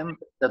about them.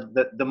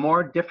 The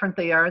more different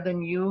they are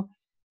than you,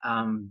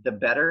 the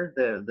better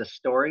the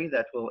story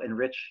that will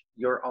enrich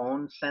your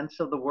own sense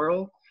of the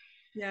world.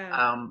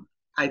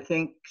 I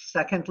think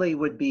secondly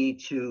would be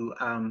to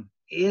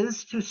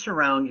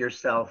surround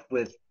yourself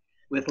with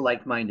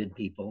like-minded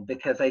people,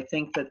 because I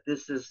think that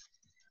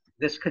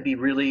this could be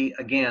really,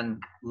 again,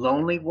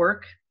 lonely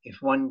work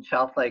if one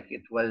felt like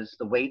it was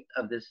the weight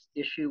of this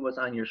issue was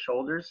on your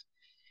shoulders,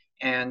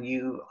 and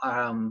you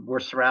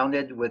were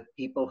surrounded with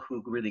people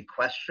who really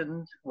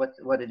questioned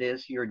what it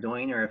is you're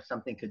doing, or if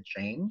something could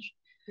change.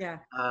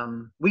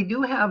 We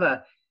do have,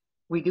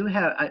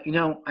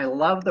 I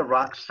love the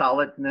rock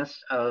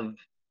solidness of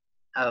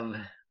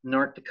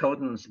North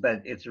Dakotans,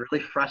 but it's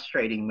really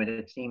frustrating when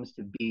it seems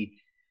to be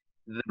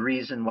the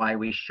reason why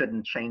we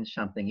shouldn't change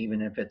something,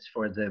 even if it's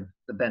for the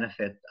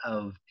benefit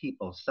of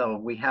people. So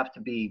we have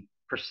to be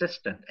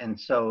persistent. And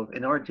so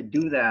in order to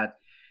do that,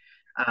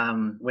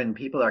 when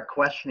people are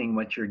questioning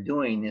what you're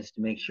doing, is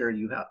to make sure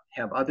you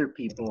have other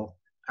people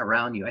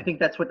around you. I think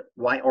that's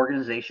why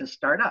organizations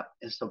start up,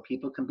 is so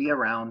people can be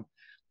around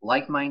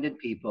like-minded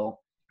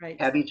people,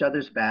 have each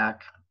other's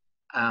back.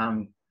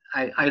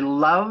 I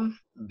love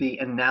the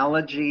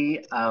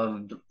analogy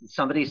of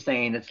somebody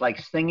saying it's like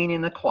singing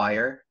in a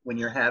choir when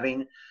you're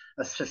having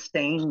a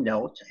sustained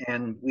note,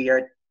 and we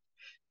are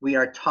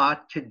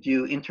taught to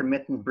do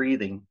intermittent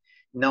breathing,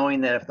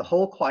 knowing that if the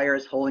whole choir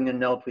is holding a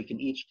note, we can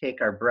each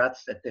take our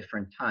breaths at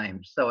different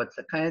times. So it's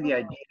kind of the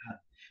idea of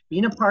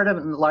being a part of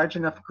a large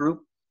enough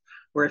group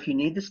where if you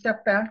need to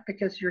step back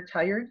because you're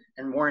tired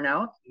and worn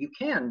out, you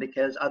can,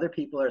 because other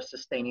people are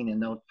sustaining a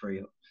note for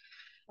you.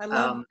 I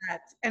love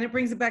that. And it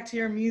brings it back to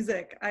your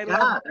music. I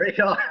love there you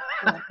go.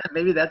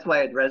 Maybe that's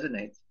why it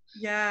resonates.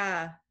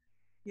 Yeah.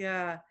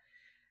 It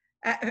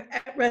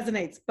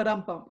resonates, but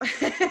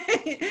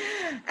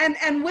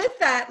and with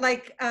that,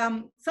 like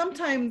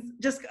sometimes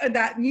just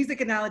that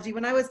music analogy,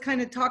 when I was kind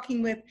of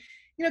talking with,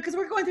 because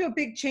we're going through a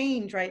big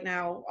change right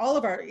now, all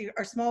of our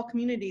small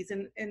communities,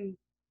 and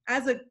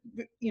as a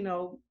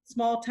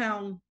small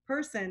town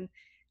person,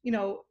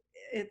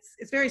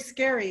 it's very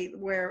scary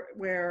where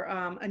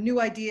a new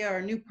idea or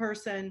a new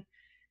person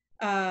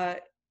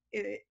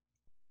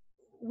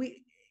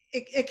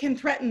it can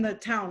threaten the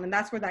town, and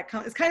that's where that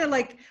comes. It's kind of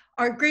like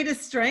our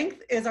greatest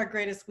strength is our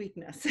greatest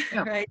weakness,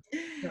 right?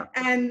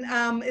 And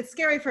it's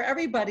scary for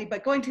everybody.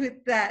 But going to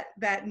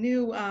that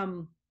new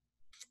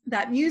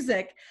that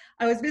music,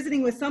 I was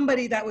visiting with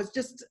somebody that was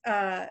just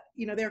they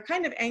were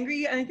kind of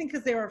angry, and I think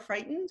because they were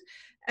frightened,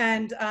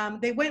 and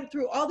they went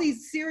through all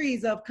these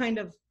series of kind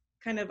of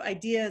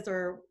ideas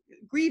or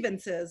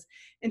grievances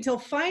until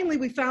finally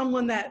we found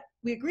one that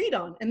we agreed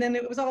on, and then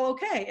it was all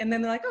okay. And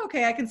then they're like,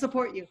 okay, I can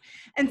support you.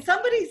 And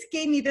somebody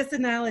gave me this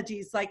analogy.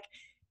 It's like,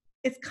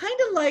 it's kind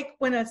of like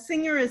when a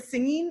singer is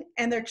singing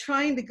and they're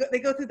trying to they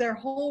go through their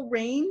whole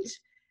range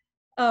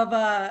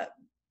of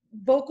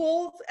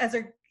vocals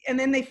and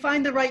then they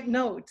find the right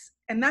notes,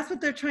 and that's what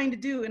they're trying to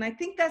do. And I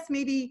think that's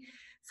maybe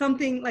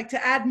something like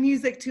to add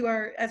music to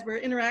as we're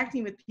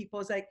interacting with people,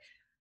 is like,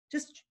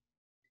 just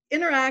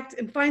interact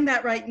and find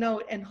that right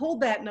note and hold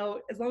that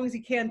note as long as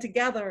you can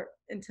together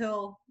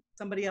until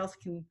somebody else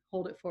can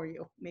hold it for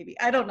you. Maybe,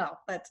 I don't know,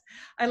 but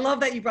I love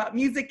that you brought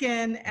music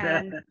in,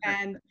 and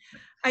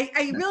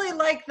I really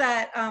like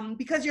that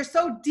because you're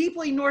so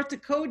deeply North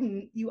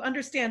Dakotan, you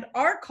understand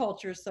our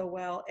culture so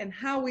well and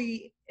how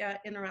we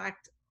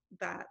interact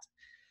that.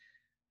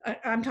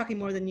 I'm talking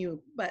more than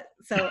you, but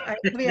so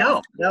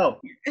no,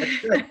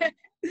 that's good.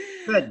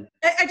 Good.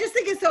 I just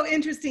think it's so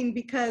interesting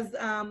because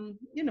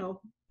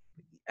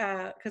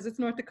because it's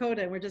North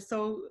Dakota and we're just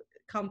so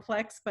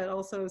complex, but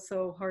also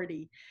so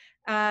hardy.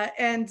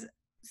 And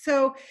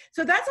so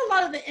that's a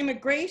lot of the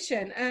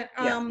immigration.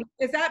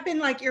 Has that been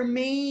like your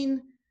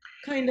main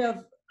kind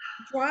of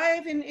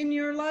drive in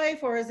your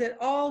life, or is it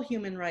all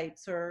human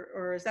rights,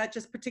 or is that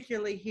just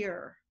particularly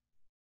here?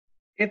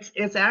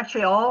 It's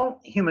actually all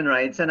human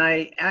rights, and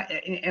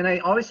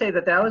I always say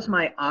that that was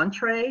my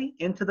entree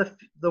into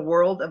the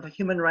world of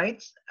human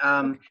rights.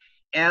 Okay.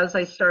 As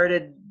I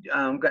started,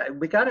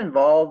 we got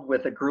involved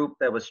with a group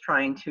that was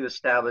trying to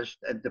establish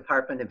a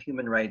Department of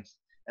Human Rights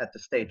at the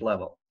state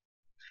level,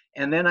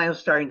 and then I was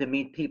starting to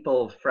meet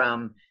people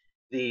from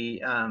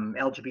the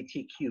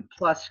LGBTQ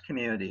plus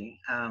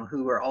community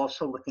who were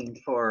also looking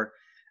for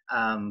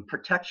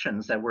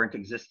protections that weren't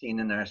existing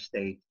in our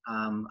state.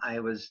 I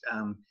was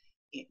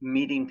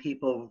meeting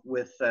people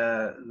with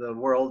the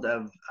world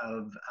of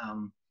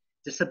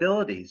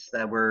disabilities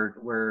that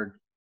were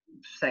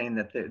saying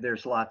that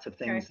there's lots of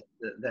Okay. things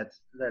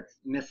that's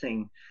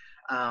missing.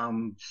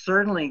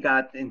 Certainly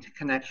got into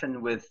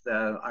connection with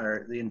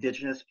the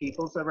indigenous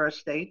peoples of our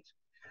state,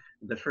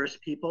 the First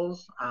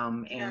Peoples,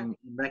 Yeah. and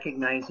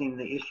recognizing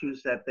the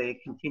issues that they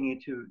continue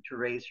to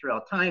raise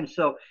throughout time.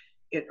 So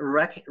it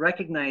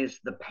recognized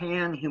the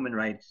pan human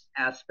rights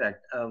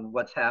aspect of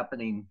what's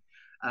happening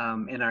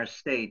in our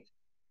state,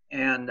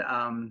 and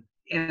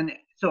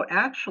so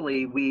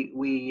actually we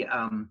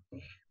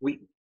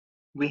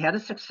we had a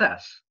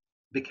success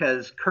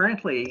because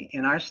currently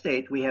in our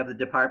state we have the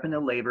Department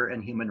of Labor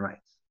and Human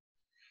Rights.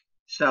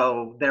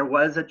 So there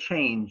was a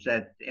change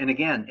that, and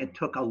again, it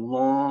took a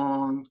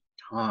long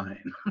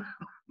time.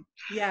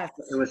 Yes.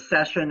 It was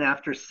session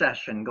after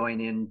session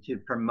going in to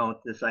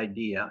promote this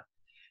idea.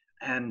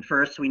 And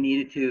first we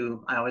needed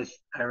to, I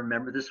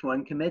remember this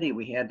one committee,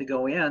 we had to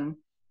go in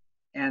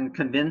and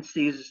convince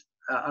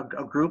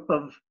a group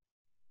of,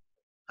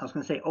 I was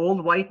going to say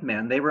old white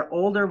men. They were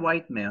older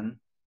white men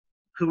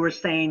who were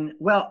saying,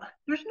 well,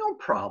 there's no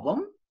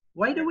problem.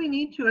 Why do we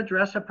need to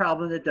address a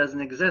problem that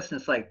doesn't exist? And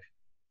it's like,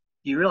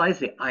 do you realize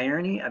the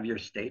irony of your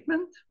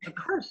statement? Of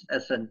course,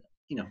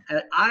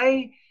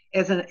 I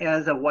as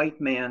a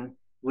white man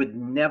would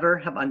never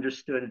have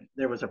understood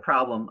there was a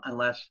problem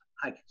unless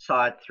I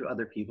saw it through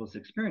other people's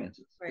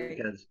experiences, Right.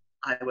 because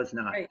I was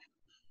not. Right.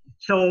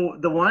 So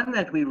the one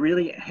that we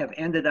really have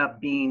ended up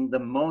being the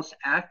most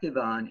active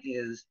on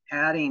is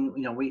adding,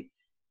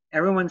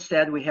 everyone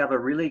said we have a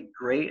really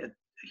great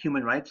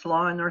human rights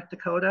law in North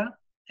Dakota.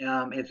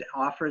 It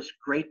offers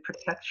great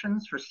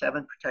protections for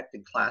 7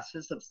 protected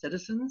classes of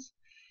citizens,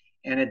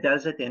 and it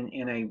does it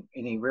in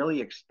a really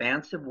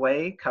expansive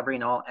way,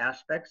 covering all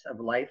aspects of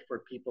life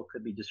where people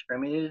could be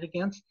discriminated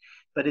against.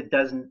 But it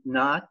does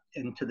not,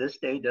 and to this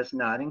day, does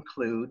not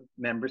include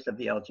members of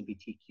the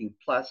LGBTQ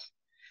plus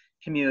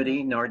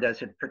community, nor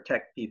does it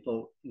protect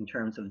people in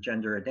terms of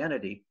gender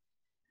identity.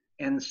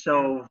 And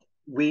so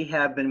we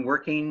have been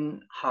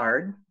working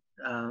hard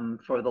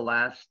for the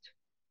last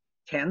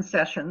 10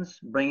 sessions,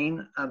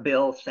 bringing a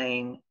bill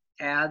saying,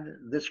 add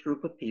this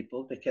group of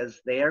people because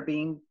they are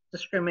being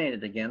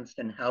discriminated against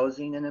in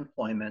housing and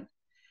employment,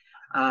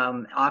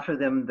 offer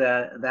them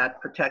that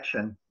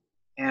protection.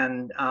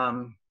 And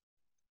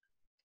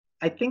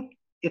I think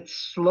it's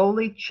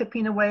slowly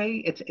chipping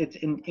away. It's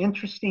an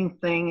interesting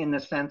thing in the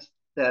sense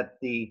that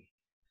the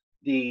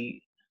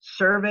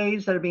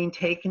surveys that are being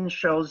taken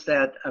shows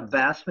that a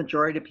vast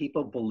majority of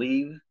people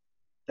believe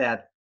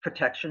that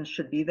protections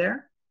should be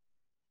there.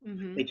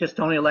 Mm-hmm. They just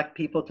don't elect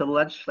people to the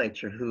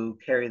legislature who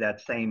carry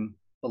that same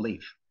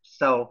belief.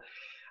 So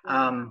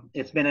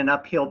it's been an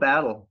uphill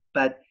battle.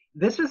 But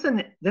this is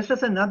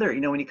another,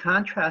 when you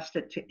contrast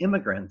it to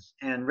immigrants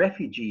and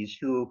refugees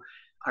who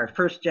are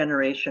first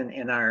generation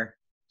in our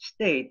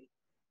state,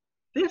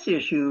 this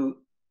issue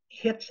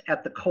hits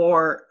at the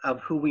core of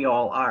who we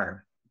all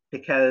are,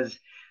 because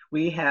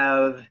we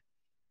have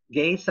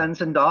gay sons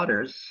and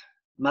daughters,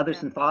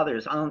 mothers and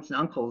fathers, aunts and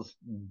uncles,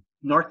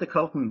 North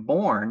Dakotan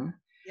born,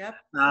 Yep.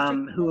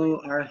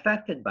 who are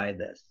affected by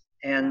this,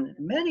 and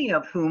many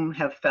of whom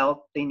have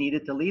felt they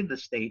needed to leave the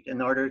state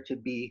in order to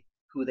be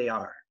who they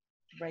are.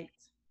 Right.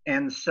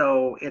 And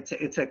so it's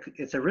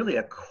a really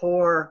a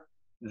core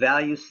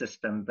value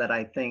system that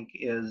I think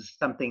is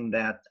something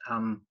that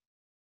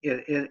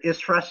is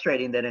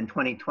frustrating that in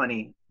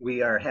 2020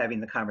 we are having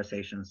the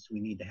conversations we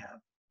need to have.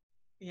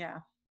 Yeah.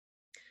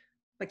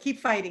 But keep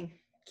fighting.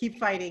 Keep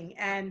fighting.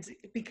 And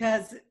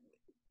because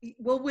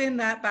we'll win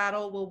that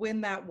battle, we'll win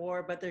that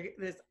war, but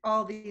there's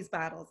all these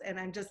battles.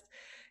 And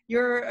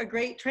you're a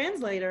great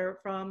translator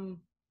from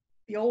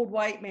the old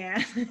white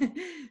man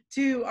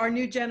to our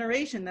new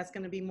generation that's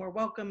going to be more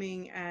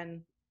welcoming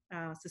and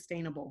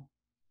sustainable.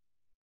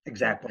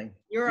 Exactly. So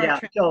you're our Yeah.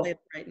 translator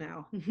right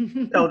now.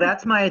 So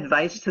that's my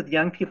advice to the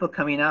young people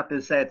coming up,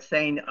 is that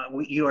saying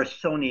you are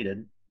so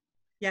needed.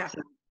 Yeah.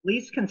 So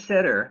please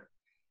consider,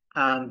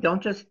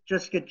 don't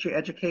just get your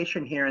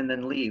education here and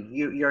then leave.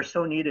 You're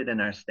so needed in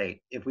our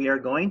state. If we are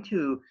going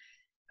to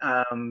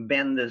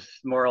bend this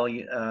moral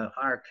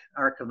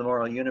arc of the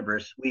moral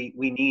universe, we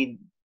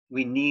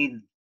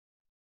need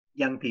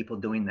young people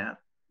doing that.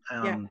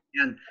 And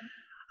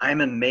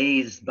I'm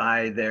amazed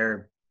by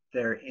their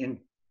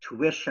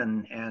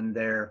intuition and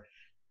their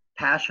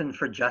passion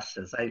for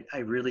justice.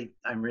 I'm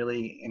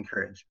really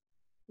encouraged.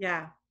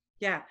 Yeah.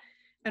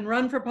 And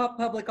run for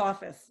public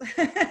office.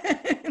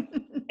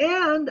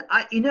 And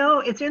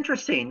it's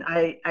interesting.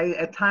 I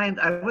at times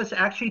I was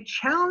actually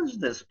challenged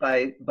this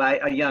by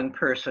a young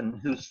person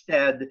who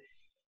said,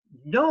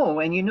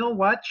 no, and you know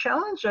what?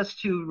 Challenge us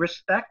to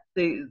respect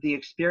the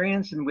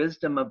experience and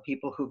wisdom of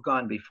people who've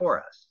gone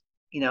before us.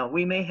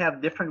 We may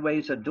have different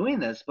ways of doing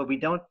this, but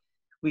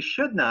we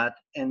should not,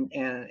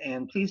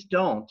 and please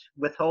don't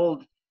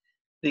withhold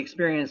the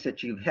experience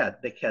that you've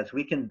had, because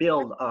we can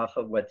build off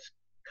of what's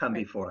come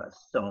Right. before us.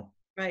 So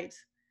Right.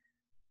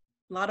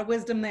 A lot of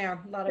wisdom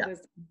there. A lot of yeah.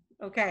 wisdom.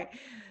 Okay.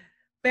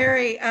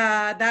 Barry,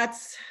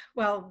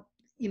 well,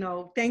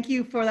 thank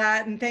you for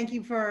that. And thank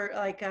you for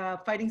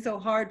fighting so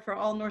hard for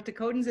all North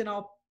Dakotans and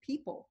all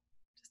people,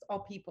 just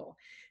all people,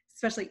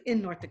 especially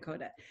in North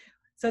Dakota.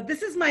 So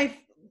this is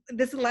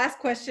the last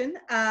question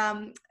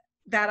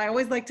that I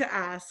always like to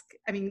ask.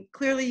 I mean,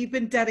 clearly you've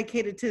been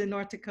dedicated to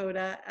North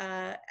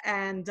Dakota.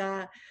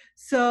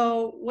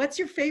 So what's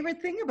your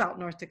favorite thing about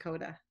North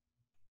Dakota?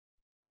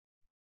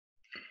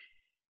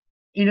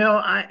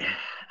 I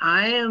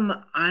am,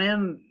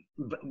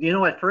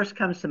 what first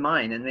comes to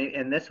mind,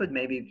 and this would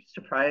maybe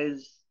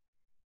surprise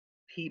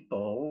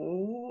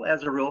people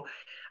as a rule.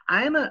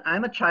 I'm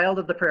a child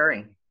of the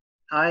prairie.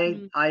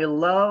 I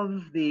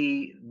love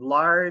the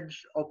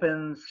large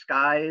open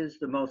skies,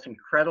 the most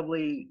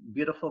incredibly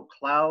beautiful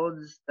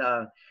clouds,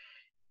 the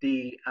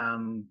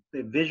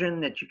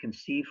vision that you can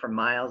see for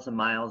miles and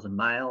miles and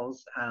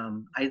miles.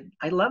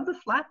 I love the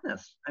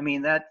flatness. I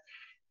mean that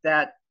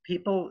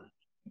people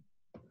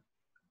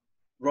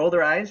roll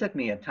their eyes at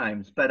me at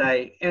times, but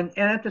and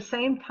at the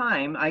same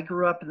time, I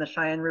grew up in the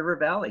Cheyenne River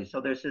Valley, so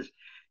there's this,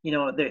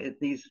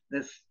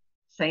 this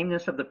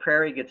sameness of the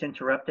prairie gets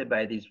interrupted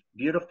by these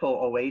beautiful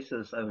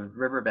oases of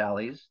river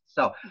valleys.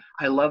 So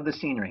I love the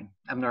scenery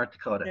of North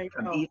Dakota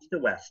from east to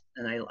west,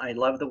 and I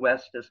love the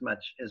west as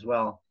much as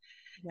well.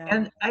 Yeah.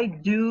 And I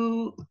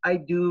do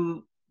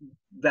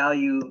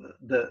value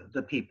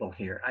the people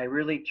here. I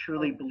really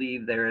truly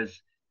believe there is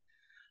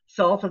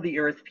salt of the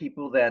earth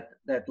people that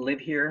live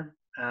here,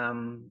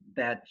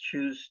 that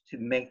choose to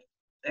make,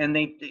 and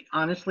they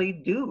honestly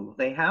do.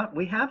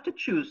 We have to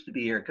choose to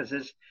be here, because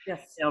there's,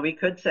 yes, we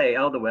could say,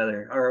 oh, the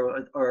weather,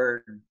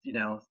 or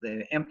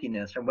the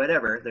emptiness or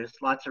whatever. There's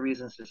lots of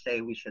reasons to say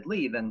we should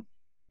leave, and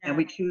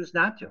we choose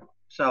not to.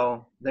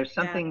 So there's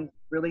something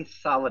really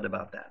solid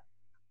about that.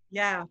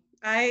 Yeah,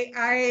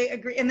 I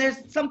agree. And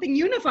there's something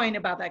unifying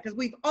about that, because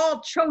we've all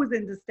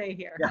chosen to stay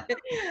here. Yeah.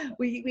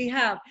 we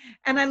have.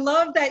 And I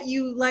love that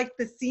you like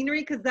the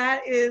scenery, because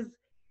that is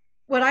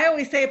what I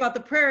always say about the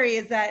prairie,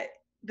 is that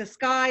the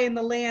sky and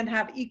the land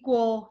have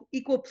equal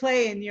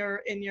play in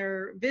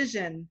your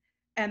vision.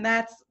 And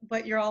that's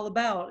what you're all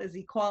about, is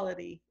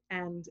equality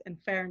and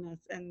fairness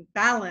and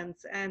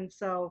balance. And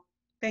so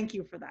thank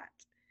you for that.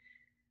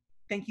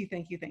 Thank you,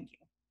 thank you, thank you.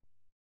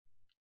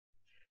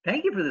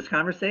 Thank you for this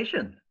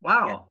conversation.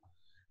 Wow.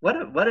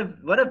 Yeah. What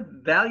a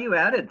value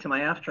added to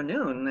my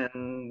afternoon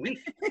and week.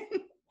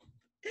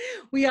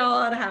 We all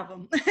ought to have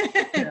them.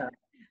 Yeah.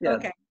 Yeah.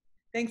 Okay.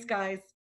 Thanks, guys.